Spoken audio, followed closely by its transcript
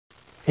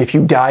If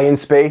you die in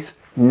space,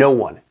 no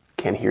one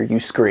can hear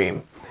you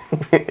scream.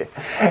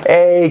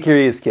 Hey,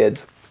 curious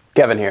kids.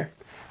 Kevin here.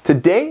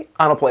 Today,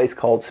 on a place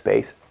called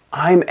space,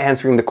 I'm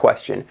answering the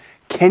question,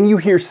 can you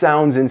hear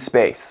sounds in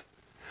space?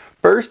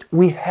 First,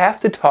 we have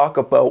to talk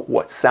about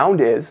what sound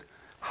is,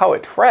 how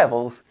it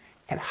travels,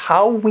 and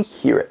how we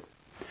hear it.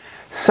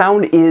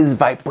 Sound is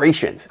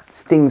vibrations. It's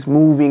things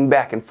moving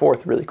back and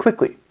forth really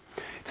quickly.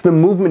 It's the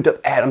movement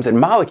of atoms and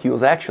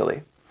molecules,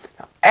 actually.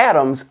 Now,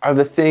 atoms are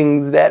the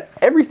things that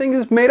everything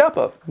is made up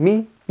of.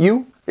 Me,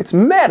 you, it's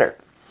matter.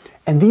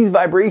 And these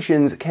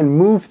vibrations can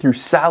move through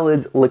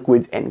solids,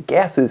 liquids, and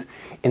gases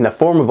in the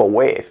form of a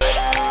wave.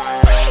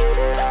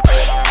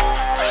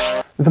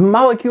 The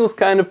molecules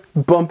kind of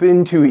bump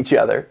into each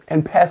other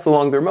and pass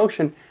along their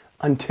motion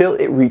until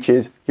it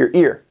reaches your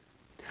ear.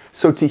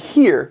 So to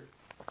hear,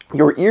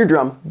 your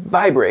eardrum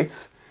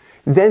vibrates,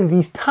 then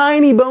these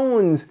tiny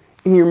bones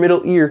in your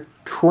middle ear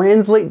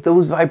translate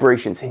those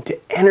vibrations into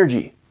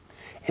energy.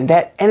 And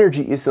that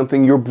energy is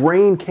something your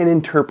brain can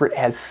interpret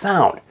as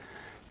sound.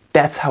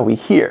 That's how we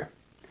hear.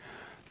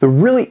 The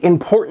really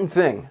important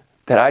thing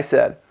that I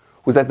said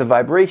was that the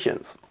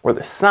vibrations, or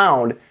the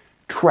sound,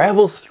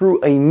 travels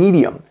through a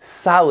medium,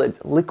 solids,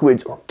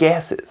 liquids, or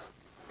gases.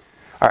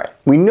 Alright,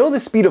 we know the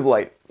speed of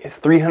light is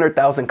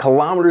 300,000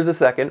 kilometers a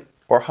second,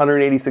 or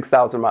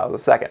 186,000 miles a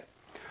second.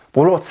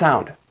 But what about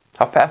sound?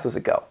 How fast does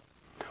it go?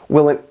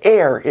 Well, in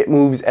air, it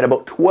moves at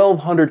about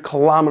 1,200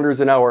 kilometers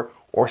an hour,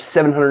 or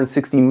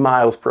 760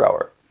 miles per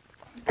hour.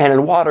 And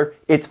in water,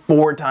 it's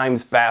 4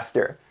 times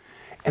faster.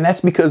 And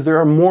that's because there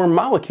are more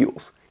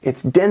molecules.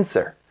 It's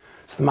denser,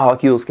 so the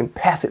molecules can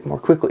pass it more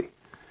quickly.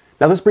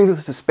 Now this brings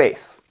us to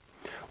space.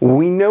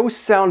 We know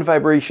sound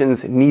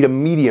vibrations need a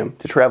medium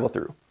to travel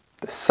through.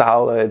 The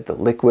solid, the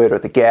liquid, or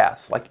the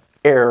gas, like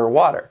air or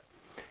water.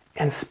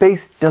 And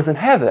space doesn't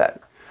have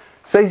that.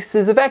 Space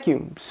is a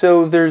vacuum,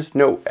 so there's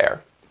no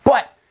air.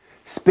 But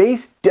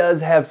space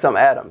does have some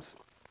atoms.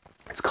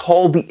 It's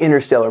called the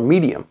interstellar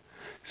medium.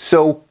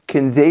 So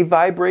can they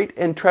vibrate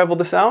and travel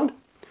the sound?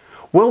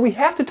 Well, we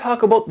have to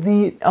talk about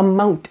the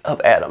amount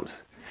of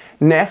atoms.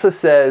 NASA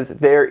says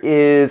there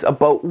is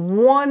about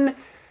 1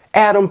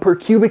 atom per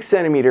cubic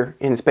centimeter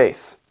in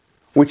space,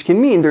 which can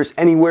mean there's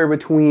anywhere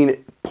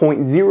between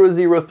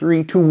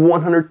 0.003 to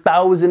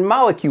 100,000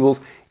 molecules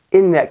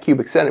in that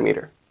cubic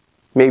centimeter.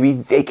 Maybe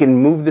they can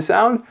move the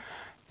sound?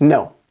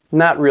 No,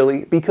 not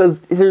really,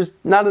 because there's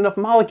not enough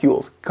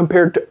molecules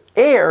compared to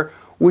air,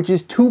 which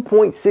is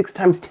 2.6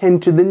 times 10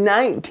 to the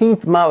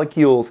 19th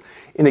molecules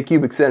in a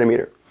cubic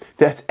centimeter.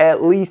 That's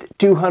at least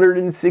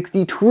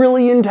 260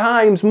 trillion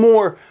times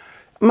more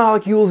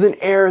molecules in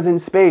air than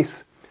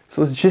space.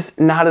 So there's just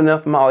not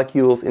enough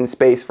molecules in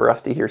space for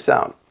us to hear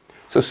sound.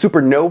 So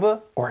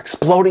supernova or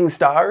exploding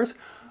stars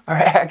are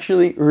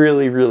actually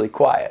really, really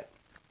quiet.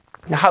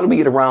 Now how do we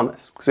get around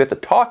this? Because we have to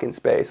talk in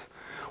space.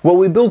 Well,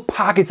 we build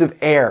pockets of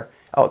air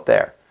out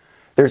there.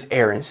 There's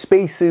air in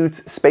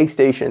spacesuits, space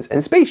stations,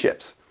 and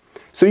spaceships.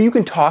 So you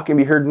can talk and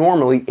be heard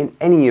normally in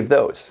any of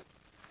those.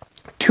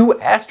 2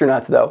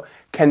 astronauts, though,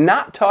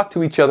 cannot talk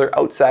to each other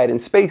outside in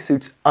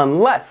spacesuits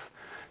unless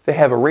they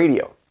have a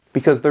radio,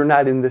 because they're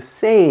not in the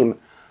same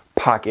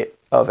pocket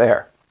of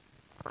air.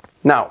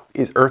 Now,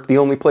 is Earth the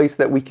only place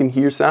that we can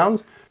hear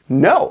sounds?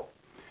 No,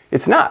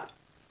 it's not.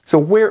 So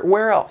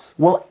where else?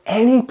 Well,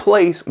 any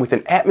place with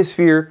an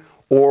atmosphere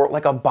or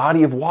like a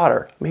body of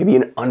water, maybe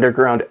an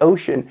underground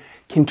ocean,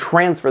 can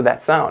transfer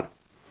that sound.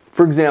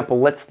 For example,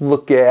 let's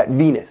look at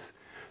Venus.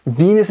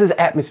 Venus's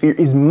atmosphere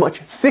is much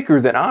thicker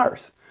than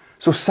ours.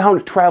 So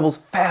sound travels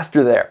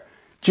faster there,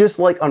 just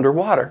like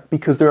underwater,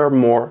 because there are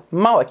more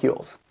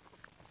molecules.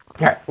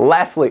 All right,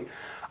 lastly,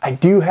 I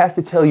do have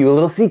to tell you a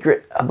little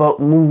secret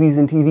about movies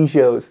and TV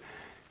shows.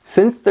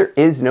 Since there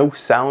is no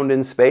sound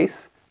in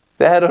space,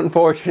 that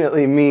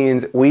unfortunately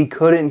means we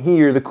couldn't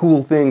hear the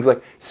cool things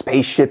like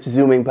spaceships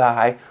zooming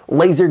by,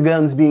 laser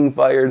guns being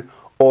fired,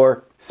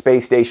 or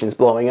space stations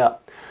blowing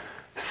up.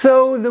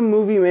 So the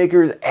movie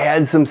makers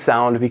add some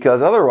sound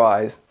because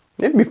otherwise,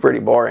 it'd be pretty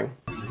boring.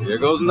 Here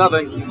goes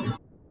nothing.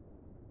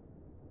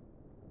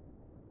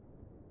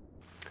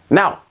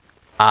 Now,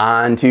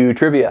 on to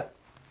trivia.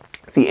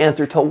 The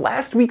answer to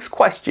last week's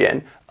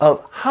question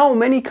of how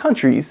many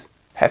countries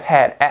have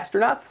had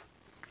astronauts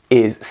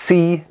is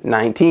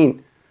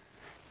C19.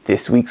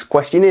 This week's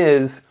question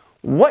is,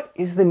 what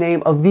is the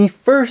name of the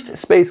first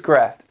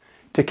spacecraft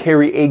to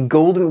carry a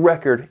golden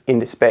record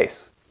into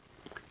space?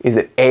 Is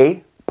it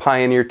A,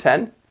 Pioneer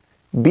 10,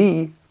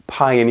 B,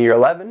 Pioneer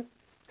 11,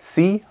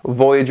 C,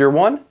 Voyager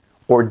 1,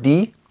 or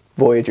D,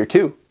 Voyager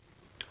 2?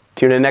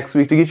 Tune in next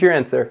week to get your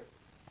answer.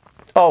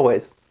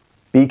 Always,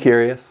 be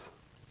curious.